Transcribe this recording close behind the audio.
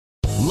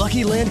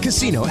Lucky Land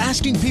Casino,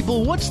 asking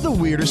people, what's the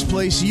weirdest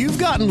place you've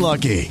gotten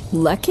lucky?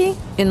 Lucky?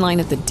 In line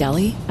at the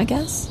deli, I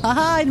guess?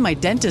 Aha, in my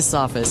dentist's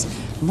office.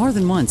 More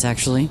than once,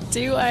 actually.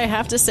 Do I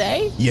have to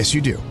say? Yes,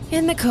 you do.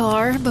 In the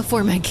car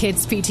before my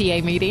kids'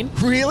 PTA meeting.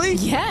 Really?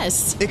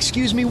 Yes.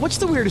 Excuse me, what's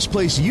the weirdest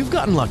place you've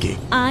gotten lucky?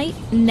 I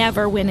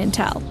never win and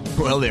tell.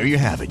 Well, there you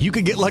have it. You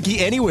can get lucky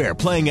anywhere,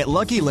 playing at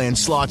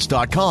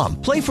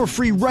LuckyLandSlots.com. Play for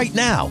free right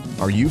now.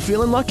 Are you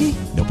feeling lucky?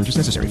 No purchase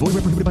necessary. Void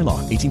where prohibited by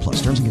law. 18 plus.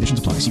 Terms and conditions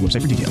apply. See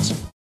website for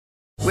details.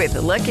 With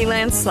the Lucky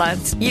Land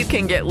Slots, you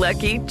can get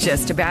lucky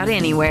just about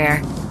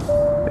anywhere.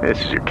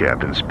 This is your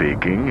captain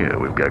speaking.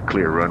 We've got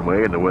clear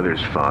runway and the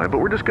weather's fine, but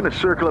we're just going to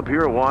circle up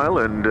here a while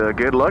and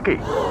get lucky.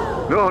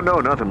 No,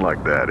 nothing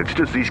like that. It's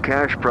just these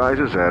cash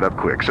prizes add up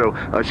quick. So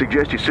I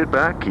suggest you sit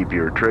back, keep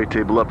your tray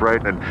table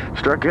upright, and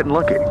start getting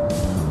lucky.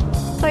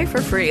 Play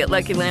for free at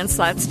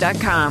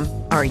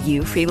LuckyLandSlots.com. Are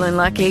you feeling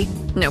lucky?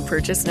 No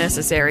purchase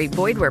necessary.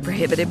 Void where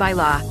prohibited by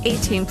law.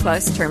 18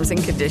 plus terms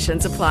and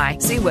conditions apply.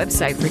 See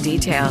website for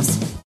details.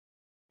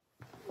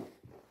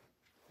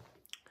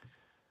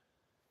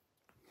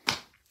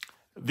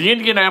 The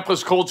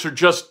Indianapolis Colts are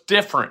just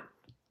different.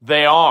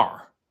 They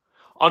are.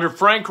 Under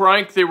Frank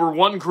Reich, they were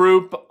one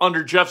group.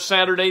 Under Jeff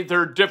Saturday,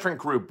 they're a different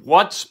group.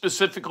 What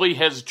specifically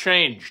has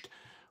changed?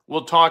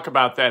 We'll talk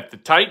about that. The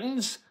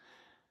Titans,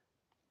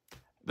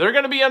 they're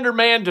going to be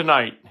undermanned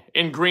tonight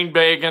in Green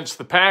Bay against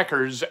the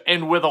Packers.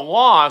 And with a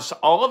loss,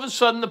 all of a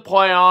sudden the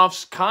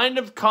playoffs kind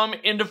of come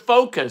into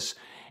focus,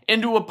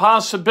 into a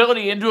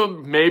possibility,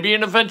 maybe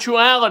an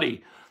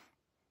eventuality.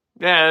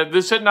 Yeah,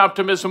 this isn't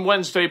Optimism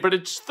Wednesday, but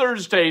it's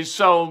Thursday,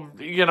 so,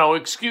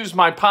 excuse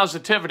my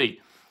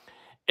positivity.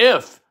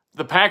 If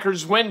the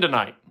Packers win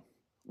tonight,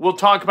 we'll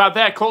talk about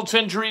that. Colts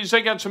injuries,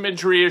 they got some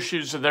injury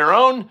issues of their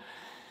own.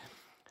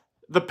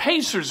 The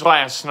Pacers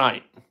last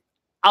night,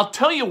 I'll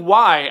tell you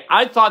why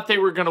I thought they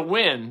were going to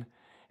win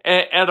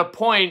at a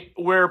point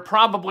where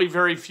probably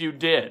very few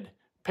did.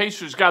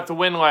 Pacers got the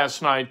win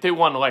last night. They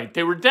won late.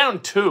 They were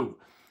down 2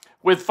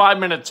 with 5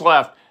 minutes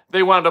left.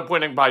 They wound up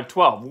winning by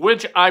 12,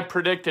 which I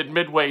predicted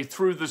midway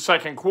through the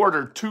second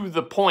quarter to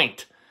the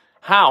point.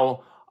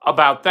 How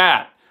about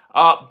that?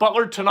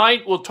 Butler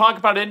tonight, we'll talk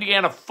about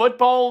Indiana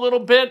football a little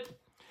bit.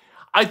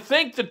 I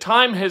think the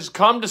time has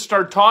come to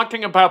start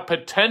talking about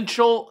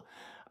potential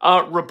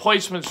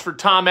replacements for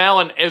Tom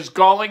Allen. As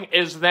galling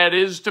as that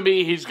is to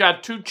me, he's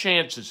got 2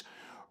 chances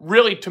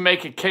really to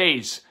make a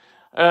case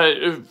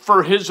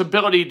for his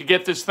ability to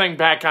get this thing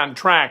back on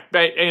track.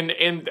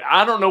 And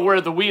I don't know where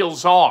the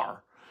wheels are,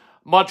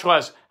 much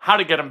less how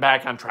to get them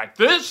back on track.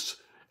 This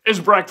is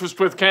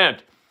Breakfast with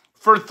Kent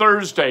for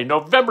Thursday,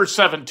 November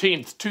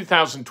 17th,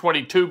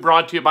 2022,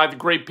 brought to you by the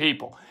great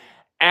people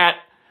at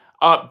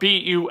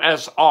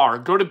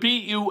BUSR. Go to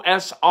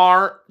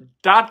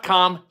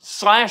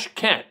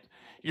BUSR.com/Kent.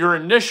 Your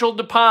initial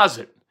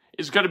deposit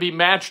is going to be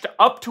matched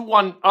up to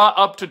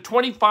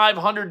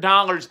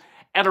 $2,500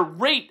 at a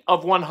rate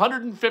of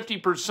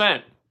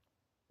 150%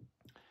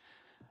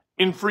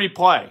 in free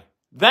play.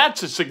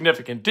 That's a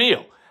significant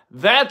deal.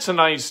 That's a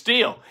nice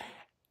deal.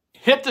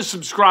 Hit the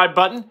subscribe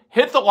button,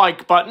 hit the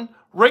like button,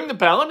 ring the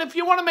bell, and if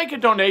you want to make a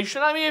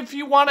donation, if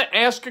you want to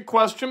ask a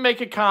question,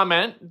 make a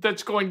comment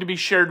that's going to be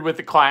shared with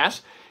the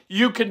class,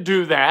 you can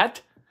do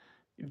that.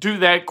 Do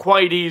that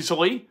quite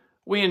easily.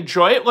 We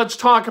enjoy it. Let's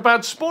talk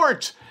about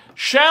sports,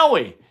 shall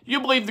we? You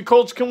believe the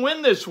Colts can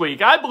win this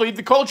week. I believe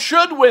the Colts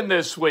should win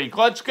this week.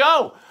 Let's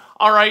go.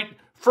 All right,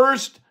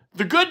 first,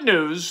 the good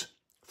news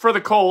for the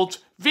Colts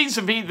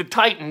vis-a-vis the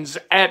Titans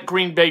at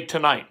Green Bay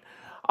tonight.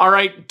 All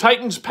right,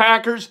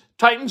 Titans-Packers.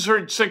 Titans are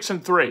at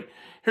 6-3.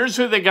 Here's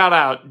who they got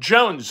out.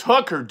 Jones,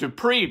 Hooker,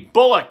 Dupree,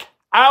 Bullock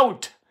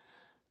out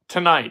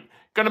tonight.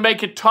 Going to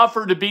make it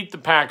tougher to beat the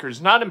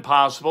Packers. Not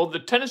impossible. The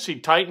Tennessee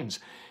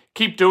Titans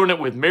keep doing it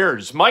with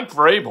mirrors. Mike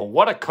Vrabel,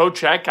 what a coach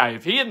that guy.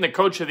 If he isn't the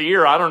coach of the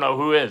year, I don't know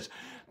who is.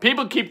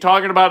 People keep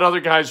talking about other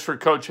guys for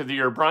coach of the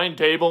year. Brian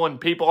Dable and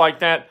people like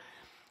that.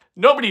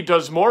 Nobody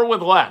does more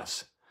with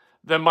less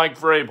than Mike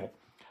Vrabel.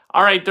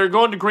 All right, they're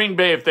going to Green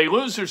Bay. If they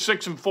lose, they're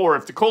 6-4.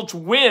 If the Colts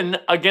win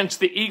against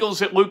the Eagles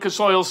at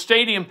Lucas Oil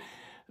Stadium,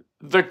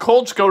 the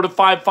Colts go to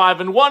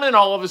 5-1, and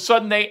all of a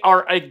sudden they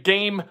are a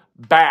game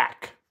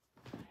back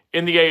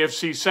in the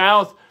AFC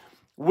South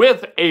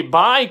with a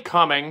bye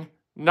coming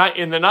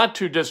in the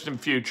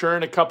not-too-distant future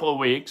in a couple of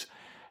weeks.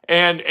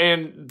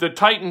 And the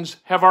Titans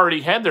have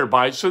already had their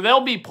bye, so they'll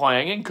be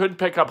playing and could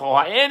pick up a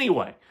lot.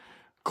 Anyway,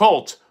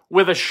 Colts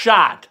with a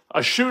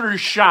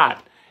shooter's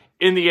shot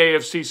in the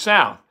AFC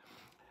South.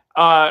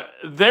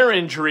 Their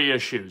injury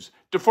issues.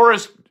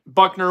 DeForest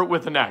Buckner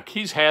with the neck.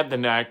 He's had the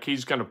neck.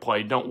 He's going to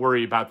play. Don't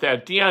worry about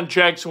that. Deion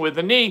Jackson with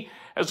the knee.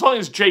 As long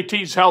as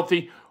JT's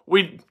healthy,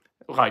 we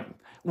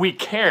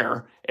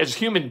care as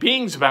human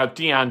beings about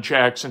Deion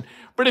Jackson.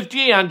 But if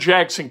Deion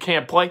Jackson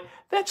can't play,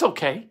 that's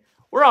okay.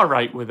 We're all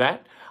right with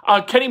that.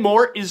 Kenny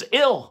Moore is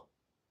ill.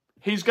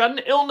 He's got an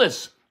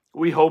illness.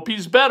 We hope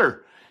he's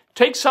better.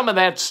 Take some of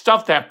that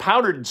stuff, that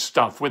powdered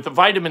stuff with the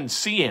vitamin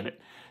C in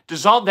it.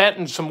 Dissolve that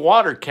in some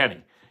water,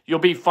 Kenny. You'll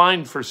be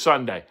fine for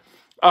Sunday.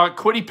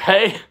 Kwity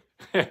Paye,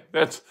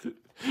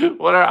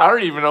 I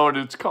don't even know what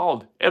it's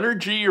called.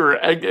 Energy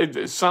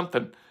or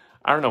something.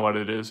 I don't know what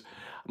it is.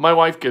 My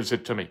wife gives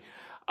it to me.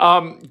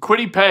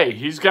 Kwity Paye,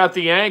 he's got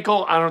the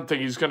ankle. I don't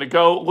think he's going to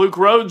go. Luke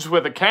Rhodes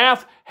with a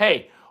calf.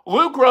 Hey,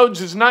 Luke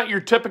Rhodes is not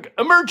your typical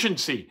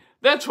emergency.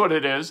 That's what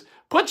it is.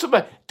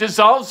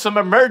 Dissolve some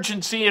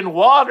emergency in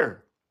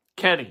water.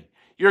 Kenny,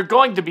 you're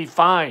going to be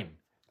fine.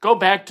 Go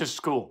back to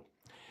school.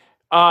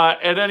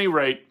 At any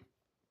rate,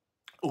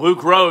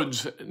 Luke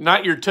Rhodes,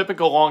 not your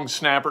typical long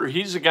snapper.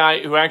 He's a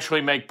guy who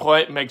actually makes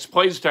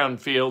plays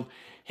downfield.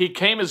 He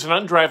came as an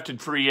undrafted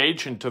free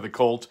agent to the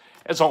Colts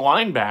as a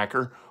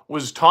linebacker,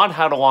 was taught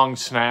how to long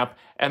snap,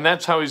 and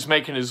that's how he's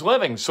making his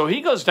living. So he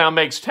goes down,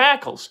 makes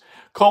tackles.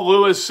 Cole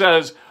Lewis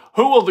says,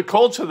 who will the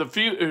Colts of the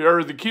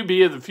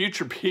QB of the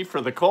future be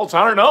for the Colts?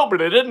 I don't know,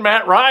 but it isn't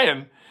Matt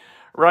Ryan,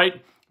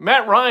 right?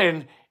 Matt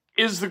Ryan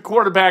is the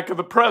quarterback of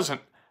the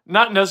present,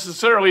 not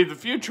necessarily the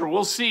future.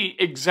 We'll see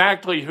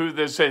exactly who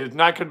this is.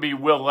 Not going to be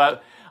Will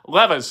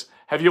Levis.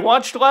 Have you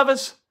watched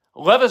Levis?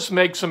 Levis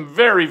makes some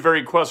very,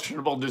 very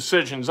questionable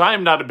decisions. I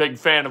am not a big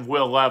fan of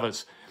Will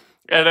Levis.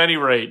 At any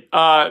rate,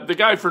 the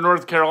guy for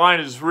North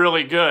Carolina is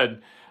really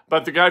good,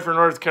 but the guy for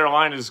North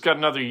Carolina has got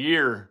another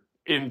year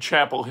in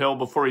Chapel Hill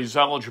before he's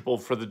eligible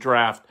for the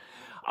draft.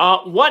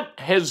 What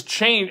has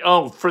changed?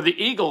 Oh, for the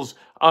Eagles,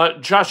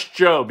 Josh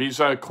Jobe,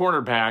 he's a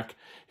cornerback.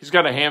 He's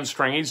got a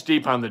hamstring. He's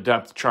deep on the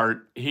depth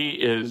chart.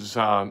 He's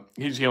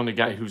the only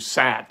guy who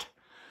sat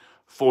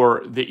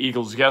for the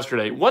Eagles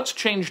yesterday. What's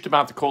changed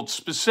about the Colts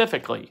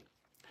specifically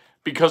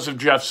because of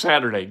Jeff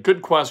Saturday?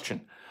 Good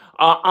question.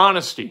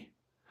 Honesty.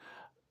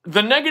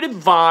 The negative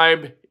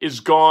vibe is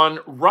gone.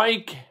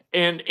 Reich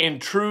and in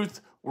truth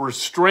were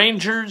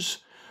strangers.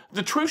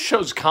 The truth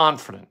shows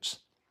confidence.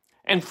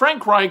 And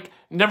Frank Reich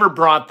never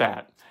brought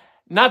that.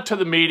 Not to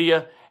the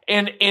media.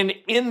 And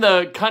in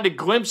the kind of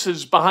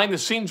glimpses behind the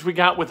scenes we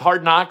got with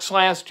Hard Knocks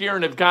last year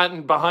and have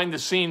gotten behind the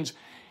scenes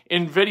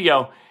in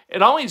video,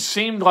 it always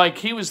seemed like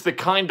he was the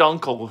kind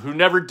uncle who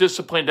never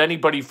disciplined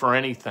anybody for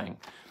anything.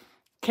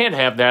 Can't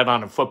have that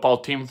on a football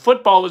team.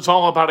 Football is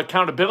all about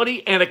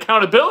accountability, and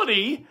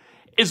accountability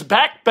is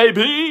back,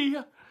 baby.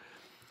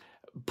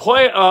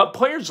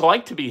 Players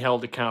like to be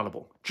held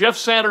accountable. Jeff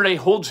Saturday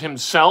holds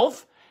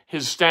himself,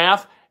 his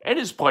staff, and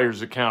his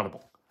players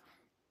accountable.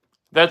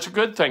 That's a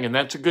good thing, and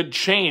that's a good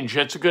change.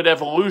 That's a good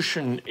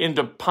evolution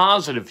into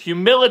positive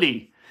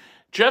humility.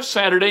 Jeff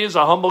Saturday is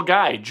a humble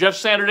guy. Jeff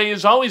Saturday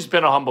has always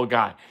been a humble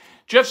guy.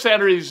 Jeff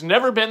Saturday's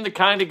never been the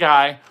kind of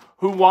guy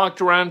who walked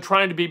around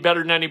trying to be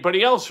better than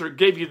anybody else or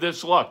gave you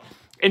this look.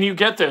 And you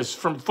get this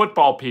from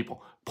football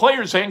people,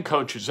 players and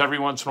coaches every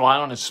once in a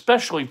while, and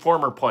especially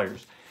former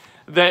players,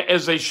 that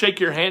as they shake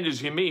your hand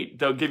as you meet,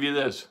 they'll give you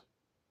this.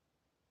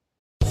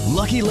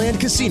 Lucky Land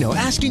Casino,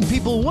 asking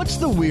people, what's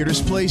the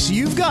weirdest place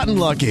you've gotten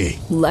lucky?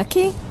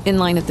 Lucky? In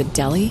line at the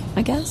deli,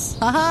 I guess?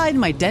 Aha, in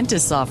my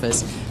dentist's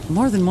office.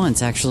 More than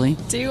once, actually.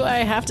 Do I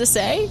have to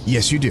say?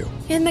 Yes, you do.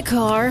 In the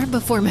car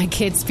before my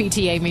kids'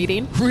 PTA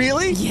meeting.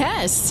 Really?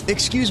 Yes.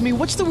 Excuse me,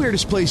 what's the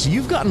weirdest place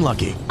you've gotten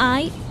lucky?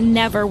 I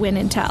never win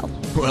and tell.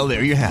 Well,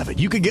 there you have it.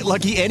 You can get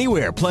lucky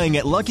anywhere, playing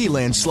at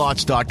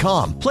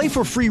LuckyLandSlots.com. Play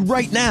for free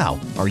right now.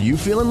 Are you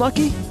feeling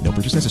lucky? No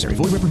purchase necessary.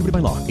 Void where prohibited by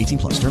law.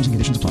 18+. Terms and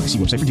conditions apply. See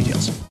website for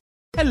details.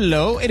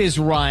 Hello, it is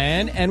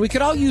Ryan, and we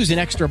could all use an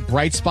extra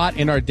bright spot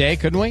in our day,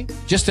 couldn't we?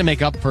 Just to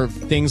make up for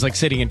things like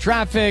sitting in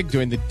traffic,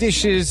 doing the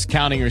dishes,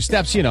 counting your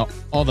steps, you know,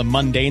 all the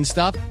mundane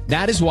stuff.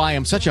 That is why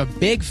I'm such a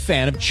big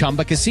fan of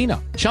Chumba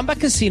Casino. Chumba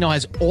Casino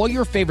has all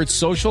your favorite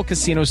social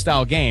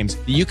casino-style games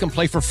that you can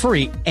play for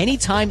free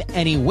anytime,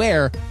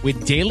 anywhere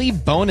with daily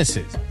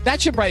bonuses. That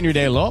should brighten your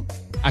day a little.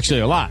 Actually,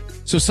 a lot.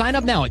 So sign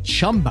up now at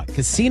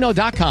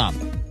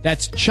ChumbaCasino.com.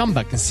 That's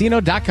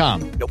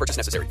ChumbaCasino.com. No purchase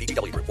necessary.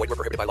 VGW Group. Void where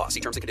prohibited by law. See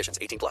terms and conditions.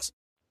 18+.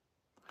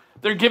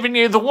 They're giving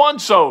you the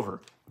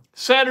once-over.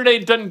 Saturday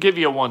doesn't give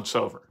you a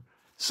once-over.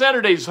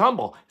 Saturday's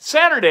humble.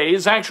 Saturday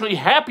is actually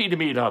happy to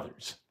meet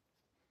others.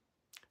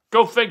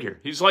 Go figure.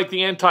 He's like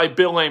the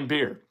anti-Bill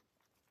Laimbeer,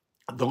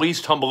 the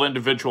least humble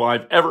individual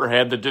I've ever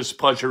had the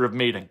displeasure of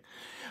meeting.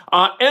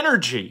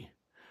 Energy.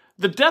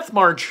 The death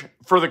march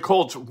for the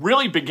Colts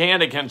really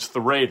began against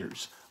the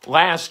Raiders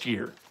last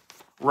year,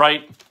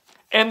 right?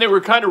 And they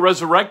were kind of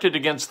resurrected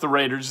against the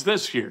Raiders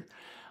this year.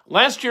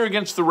 Last year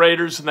against the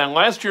Raiders and then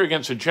last year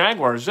against the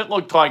Jaguars, it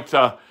looked like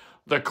the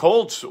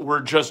Colts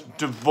were just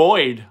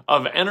devoid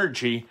of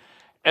energy,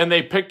 and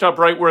they picked up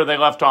right where they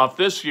left off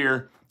this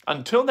year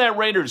until that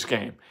Raiders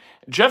game.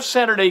 Jeff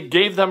Saturday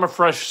gave them a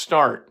fresh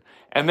start,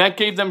 and that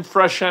gave them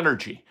fresh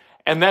energy,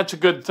 and that's a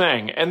good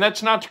thing. And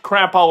that's not to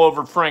crap all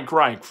over Frank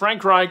Reich.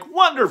 Frank Reich,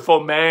 wonderful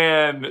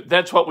man.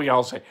 That's what we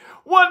all say.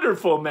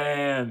 Wonderful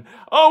man.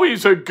 Oh,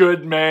 he's a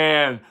good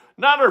man.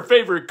 Not our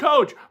favorite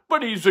coach,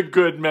 but he's a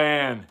good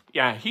man.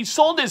 Yeah, he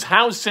sold his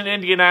house in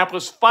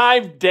Indianapolis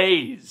 5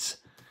 days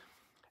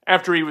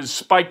after he was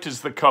spiked as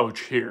the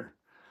coach here.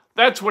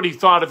 That's what he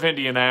thought of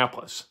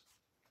Indianapolis.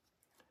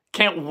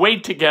 Can't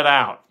wait to get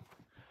out.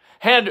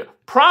 Had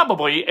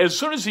probably, as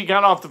soon as he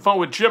got off the phone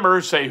with Jim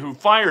Irsay, who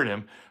fired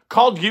him,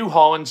 called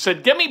U-Haul and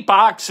said, get me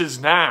boxes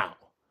now.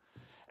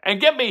 And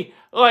get me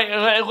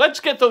Let's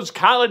get those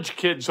college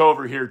kids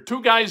over here,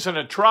 2 guys in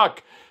a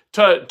truck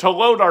to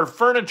load our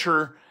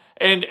furniture,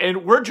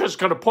 and we're just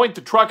going to point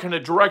the truck in a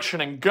direction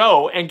and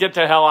go and get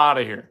the hell out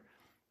of here.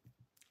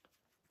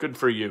 Good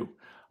for you.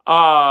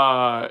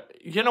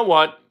 You know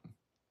what?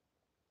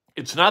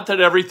 It's not that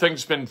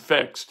everything's been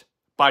fixed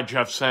by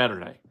Jeff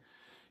Saturday.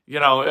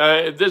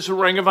 This is a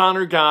Ring of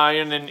Honor guy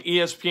and an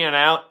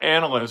ESPN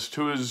analyst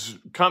who has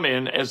come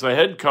in as the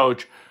head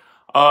coach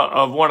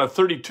of one of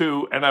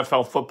 32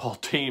 NFL football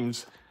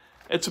teams.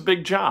 It's a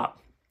big job.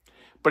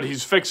 But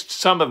he's fixed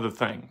some of the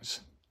things.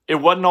 It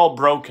wasn't all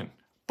broken.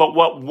 But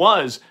what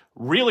was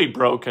really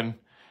broken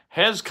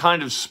has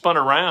kind of spun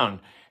around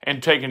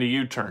and taken a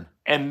U-turn.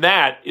 And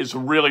that is a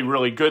really,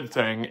 really good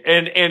thing.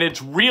 And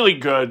it's really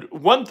good.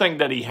 One thing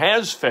that he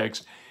has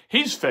fixed,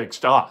 he's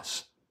fixed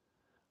us,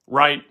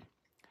 right?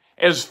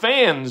 As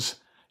fans,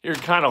 you're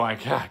kind of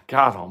like,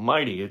 God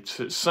almighty,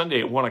 it's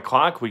Sunday at 1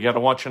 o'clock. We got to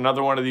watch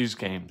another one of these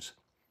games.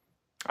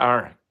 All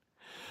right.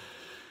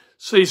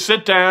 So you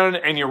sit down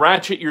and you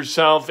ratchet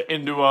yourself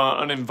into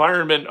an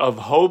environment of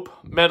hope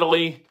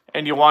mentally,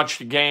 and you watch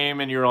the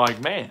game and you're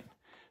like, man,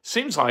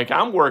 seems like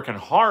I'm working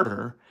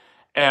harder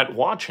at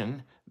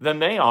watching than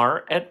they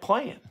are at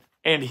playing.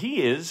 And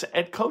he is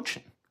at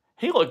coaching.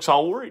 He looks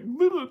all worried.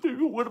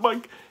 What am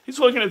I? He's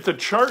looking at the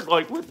chart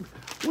like, what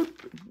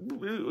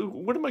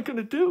am I going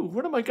to do?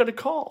 What am I going to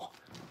call?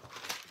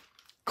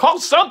 Call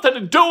something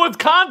to do with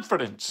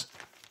confidence.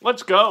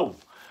 Let's go.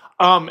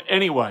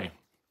 Anyway,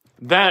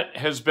 that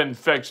has been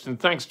fixed, and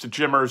thanks to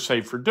Jim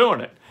Irsay for doing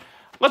it.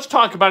 Let's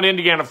talk about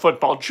Indiana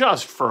football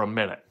just for a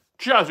minute.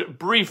 Just a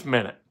brief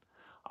minute.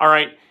 All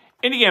right,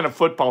 Indiana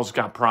football's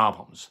got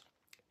problems.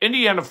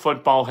 Indiana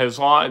football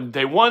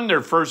they won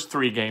their first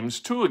 3 games,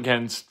 2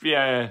 against,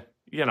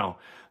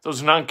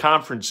 those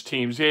non-conference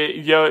teams.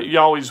 You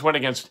always win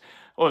against,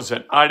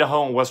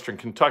 Idaho and Western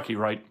Kentucky,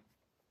 right?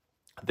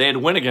 They had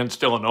win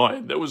against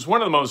Illinois. That was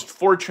one of the most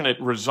fortunate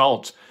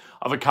results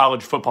of a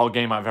college football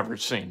game I've ever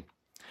seen.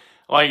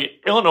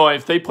 Like, Illinois,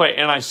 if they play,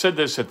 and I said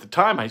this at the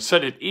time, I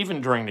said it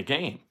even during the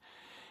game,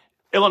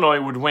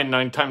 Illinois would win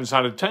 9 times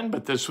out of 10,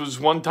 but this was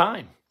one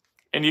time.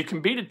 And you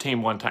can beat a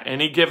team one time,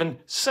 any given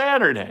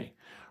Saturday,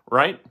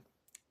 right?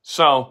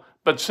 So,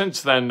 but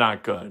since then,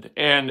 not good.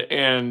 And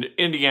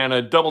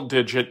Indiana,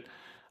 double-digit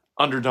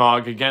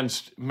underdog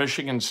against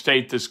Michigan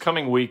State this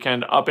coming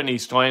weekend up in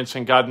East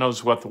Lansing. God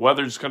knows what the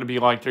weather's going to be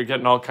like. They're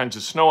getting all kinds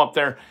of snow up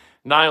there.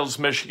 Niles,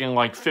 Michigan,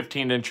 like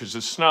 15 inches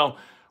of snow.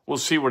 We'll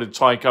see what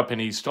it's like up in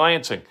East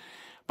Lansing.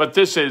 But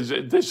this is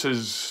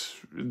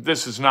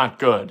not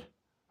good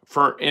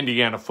for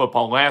Indiana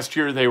football. Last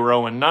year, they were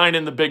 0-9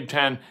 in the Big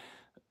Ten.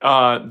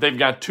 They've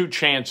got 2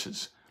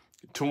 chances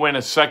to win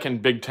a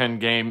second Big Ten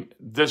game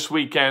this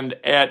weekend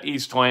at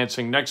East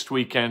Lansing, next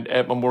weekend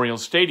at Memorial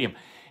Stadium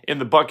in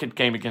the bucket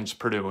game against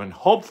Purdue. And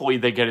hopefully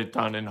they get it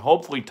done, and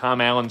hopefully Tom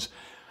Allen's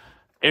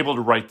able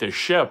to right this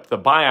ship. The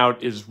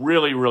buyout is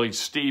really, really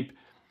steep.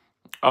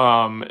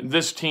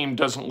 This team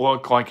doesn't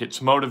look like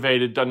it's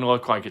motivated, doesn't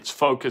look like it's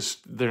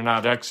focused. They're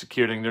not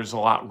executing. There's a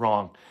lot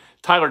wrong.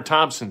 Tyler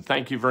Thompson,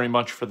 thank you very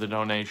much for the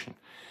donation.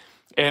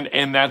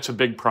 And that's a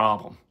big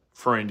problem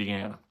for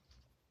Indiana.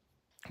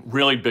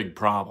 Really big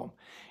problem.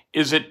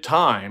 Is it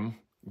time,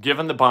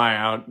 given the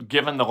buyout,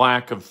 given the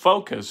lack of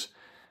focus,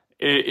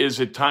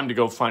 is it time to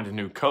go find a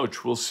new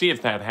coach? We'll see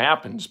if that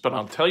happens. But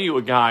I'll tell you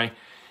a guy,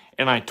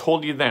 and I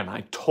told you then,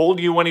 I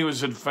told you when he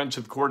was a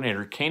defensive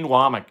coordinator, Kane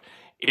Womack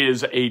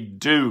is a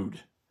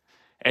dude.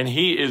 And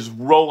he is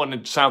rolling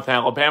in South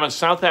Alabama.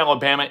 South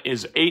Alabama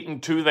is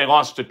 8-2. They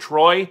lost to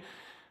Troy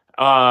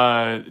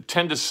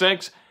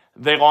 10-6.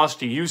 They lost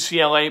to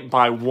UCLA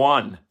by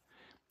 1.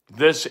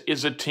 This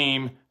is a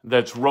team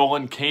that's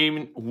rolling.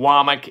 Kane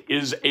Womack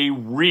is a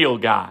real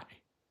guy.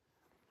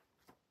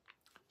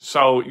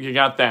 So you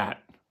got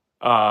that.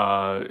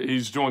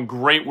 He's doing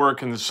great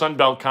work in the Sun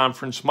Belt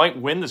Conference.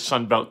 Might win the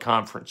Sun Belt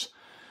Conference.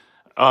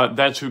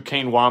 That's who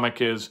Kane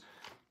Womack is.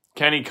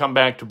 Can he come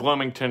back to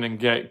Bloomington and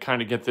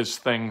get this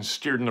thing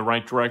steered in the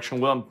right direction?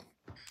 Well,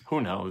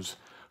 who knows?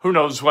 Who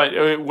knows?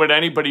 Would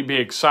anybody be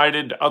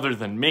excited other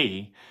than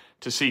me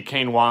to see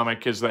Kane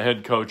Womack as the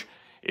head coach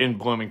in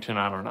Bloomington?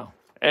 I don't know.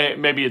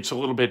 Maybe it's a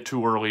little bit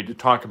too early to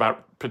talk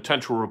about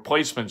potential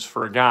replacements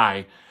for a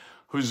guy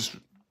who's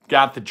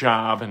got the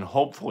job and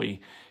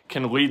hopefully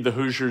can lead the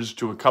Hoosiers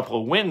to a couple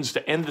of wins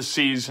to end the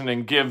season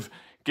and give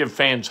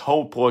fans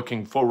hope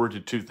looking forward to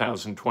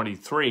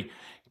 2023,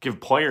 give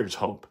players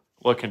hope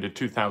looking to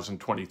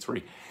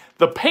 2023.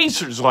 The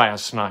Pacers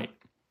last night.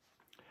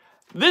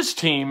 This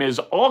team is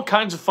all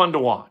kinds of fun to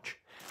watch.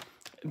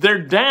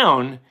 They're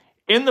down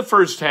in the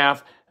first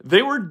half.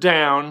 They were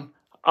down,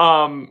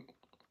 and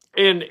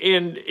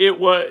it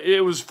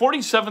was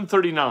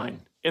 47-39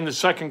 in the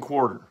second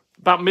quarter,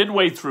 about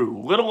midway through,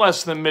 a little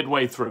less than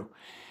midway through.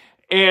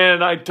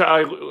 And I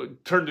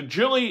turned to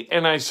Julie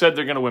and I said,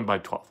 they're going to win by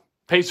 12.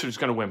 Pacers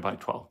going to win by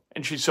 12.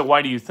 And she said,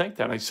 why do you think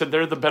that? I said,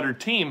 they're the better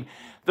team.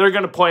 They're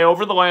going to play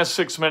over the last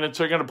 6 minutes.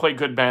 They're going to play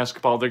good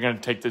basketball. They're going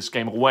to take this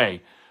game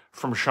away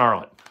from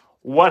Charlotte.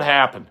 What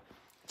happened?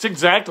 It's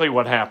exactly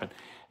what happened.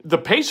 The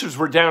Pacers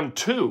were down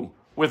 2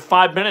 with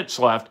 5 minutes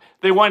left.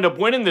 They wind up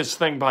winning this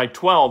thing by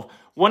 12,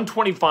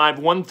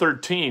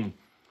 125-113.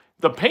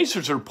 The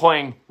Pacers are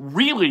playing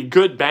really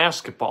good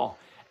basketball,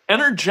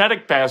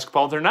 energetic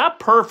basketball. They're not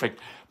perfect,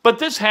 but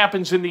this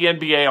happens in the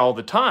NBA all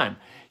the time.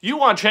 You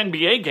watch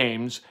NBA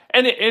games,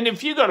 and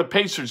if you go to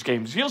Pacers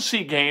games, you'll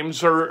see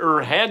games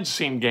or had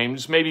seen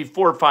games maybe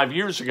 4 or 5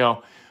 years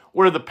ago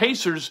where the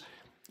Pacers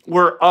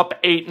were up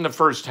 8 in the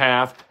first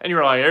half, and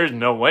you're like, there's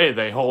no way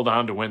they hold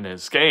on to win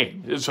this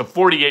game. It's a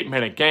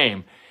 48-minute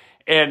game.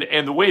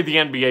 And the way the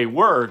NBA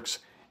works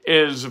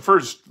is the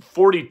first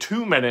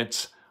 42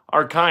 minutes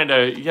are kind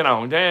of,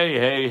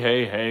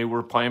 hey,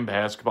 we're playing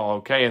basketball,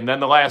 okay. And then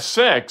the last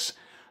 6,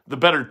 the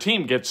better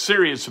team gets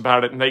serious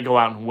about it, and they go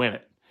out and win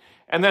it.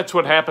 And that's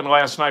what happened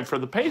last night for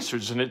the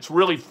Pacers, and it's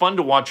really fun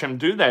to watch him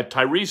do that.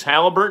 Tyrese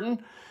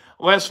Halliburton,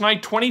 last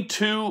night,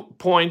 22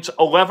 points,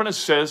 11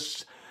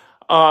 assists.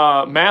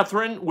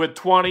 Mathurin with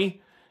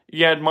 20.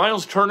 You had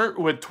Miles Turner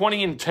with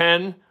 20 and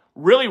 10.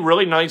 Really,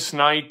 really nice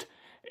night.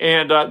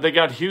 And they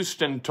got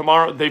Houston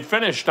tomorrow. They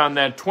finished on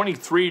that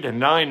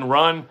 23-9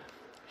 run.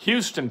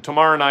 Houston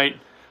tomorrow night.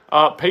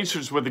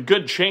 Pacers with a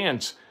good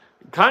chance,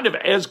 kind of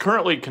as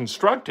currently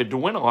constructed, to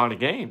win a lot of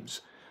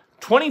games.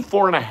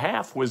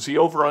 24.5 was the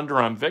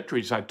over-under on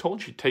victories. I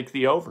told you, take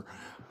the over.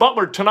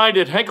 Butler tonight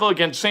at Henkel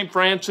against St.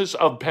 Francis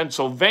of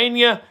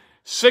Pennsylvania,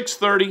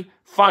 6:30,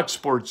 Fox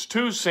Sports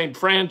 2. St.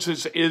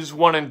 Francis is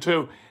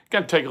 1-2.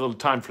 Got to take a little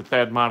time for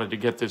Thad Matta to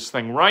get this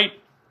thing right.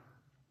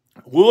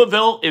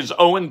 Louisville is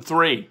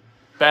 0-3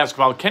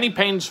 basketball. Kenny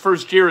Payne's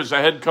first year as a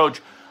head coach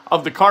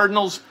of the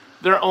Cardinals.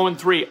 They're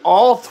 0-3.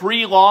 All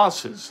 3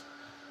 losses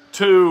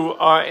to,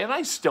 and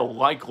I still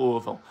like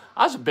Louisville.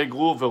 I was a big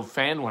Louisville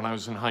fan when I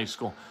was in high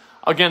school.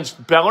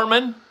 Against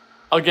Bellarmine,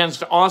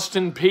 against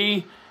Austin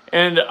Peay,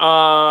 and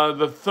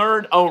the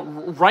third,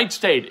 Wright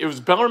State. It was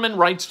Bellarmine,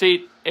 Wright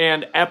State,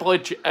 and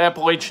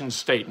Appalachian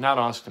State, not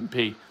Austin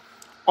Peay.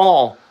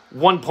 All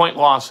 1-point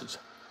losses.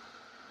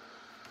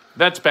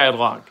 That's bad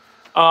luck.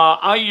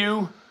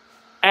 IU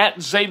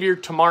at Xavier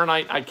tomorrow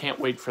night. I can't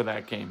wait for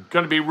that game.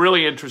 Going to be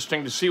really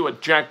interesting to see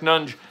what Jack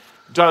Nunge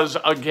does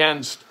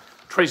against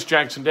Trace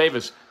Jackson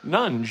Davis.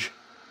 Nunge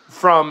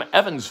from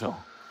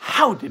Evansville.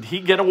 How did he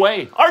get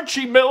away?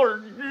 Archie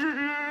Miller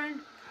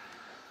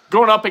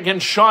going up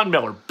against Sean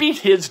Miller. Beat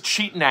his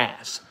cheating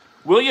ass.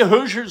 Will you,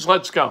 Hoosiers?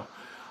 Let's go.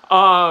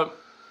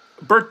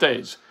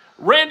 Birthdays.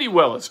 Randy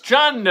Willis,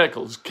 John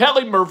Nichols,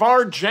 Kelly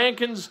Mervar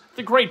Jenkins,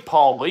 the great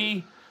Paul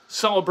Lee,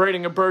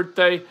 celebrating a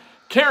birthday.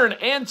 Karen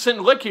Anson,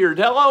 Licky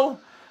Urdello,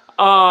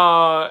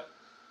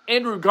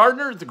 Andrew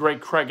Gardner, the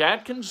great Craig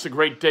Atkins, the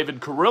great David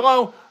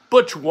Carrillo,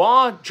 Butch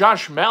Waugh,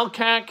 Josh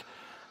Malkak,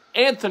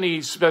 Anthony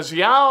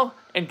Spezial,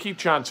 and Keith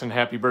Johnson.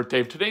 Happy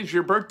birthday. If today's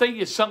your birthday,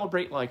 you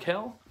celebrate like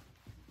hell.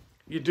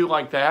 You do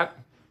like that.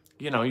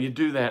 You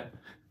do that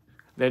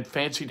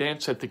fancy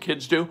dance that the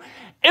kids do.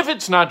 If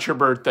it's not your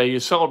birthday, you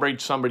celebrate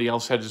somebody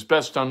else that is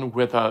best done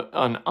with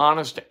an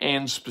honest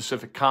and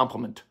specific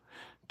compliment.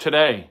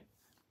 Today,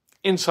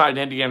 Inside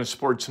Indiana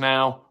Sports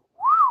Now.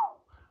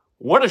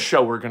 What a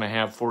show we're going to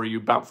have for you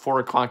about 4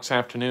 o'clock this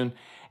afternoon.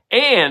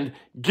 And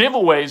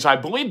giveaways, I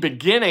believe,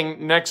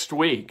 beginning next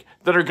week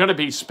that are going to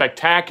be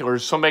spectacular,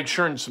 so make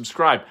sure and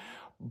subscribe.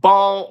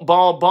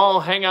 Ball,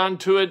 hang on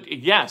to it.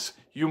 Yes,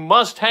 you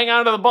must hang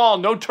on to the ball.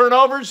 No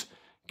turnovers,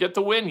 get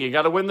the win. You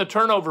got to win the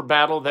turnover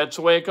battle. That's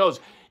the way it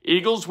goes.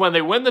 Eagles, when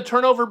they win the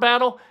turnover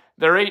battle,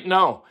 they're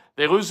 8-0.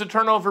 They lose the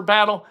turnover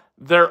battle,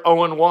 they're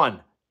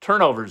 0-1.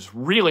 Turnovers,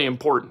 really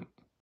important.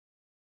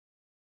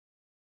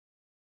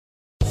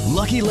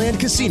 Lucky Land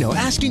Casino,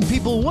 asking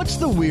people, what's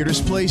the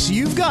weirdest place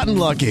you've gotten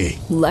lucky?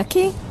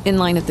 Lucky? In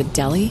line at the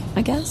deli,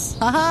 I guess?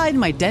 Aha, in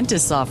my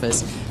dentist's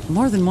office.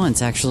 More than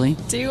once, actually.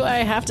 Do I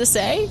have to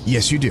say?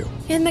 Yes, you do.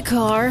 In the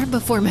car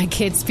before my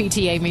kids'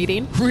 PTA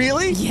meeting.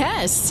 Really?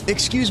 Yes.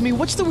 Excuse me,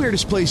 what's the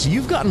weirdest place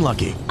you've gotten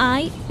lucky?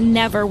 I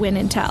never win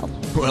and tell.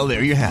 Well,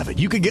 there you have it.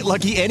 You can get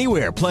lucky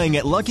anywhere, playing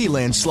at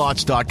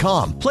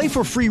LuckyLandSlots.com. Play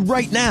for free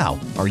right now.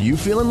 Are you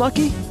feeling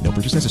lucky? No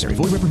purchase necessary.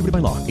 Void where prohibited by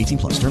law.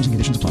 18+. Terms and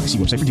conditions apply. See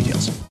website for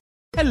details.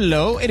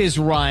 Hello, it is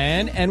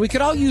Ryan, and we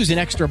could all use an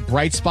extra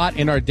bright spot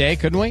in our day,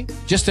 couldn't we?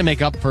 Just to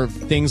make up for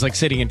things like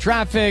sitting in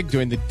traffic,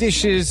 doing the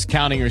dishes,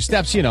 counting your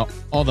steps,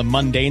 all the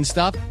mundane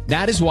stuff.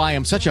 That is why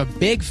I'm such a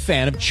big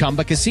fan of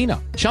Chumba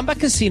Casino. Chumba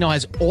Casino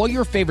has all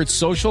your favorite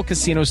social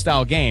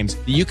casino-style games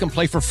that you can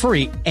play for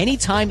free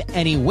anytime,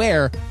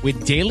 anywhere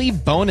with daily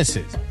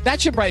bonuses. That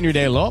should brighten your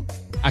day a little.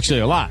 Actually,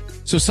 a lot.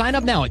 So sign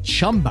up now at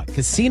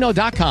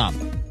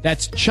ChumbaCasino.com.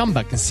 That's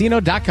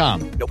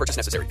ChumbaCasino.com. No purchase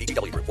necessary.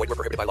 VGW Group. Void where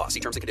prohibited by law. See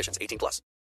terms and conditions. 18+.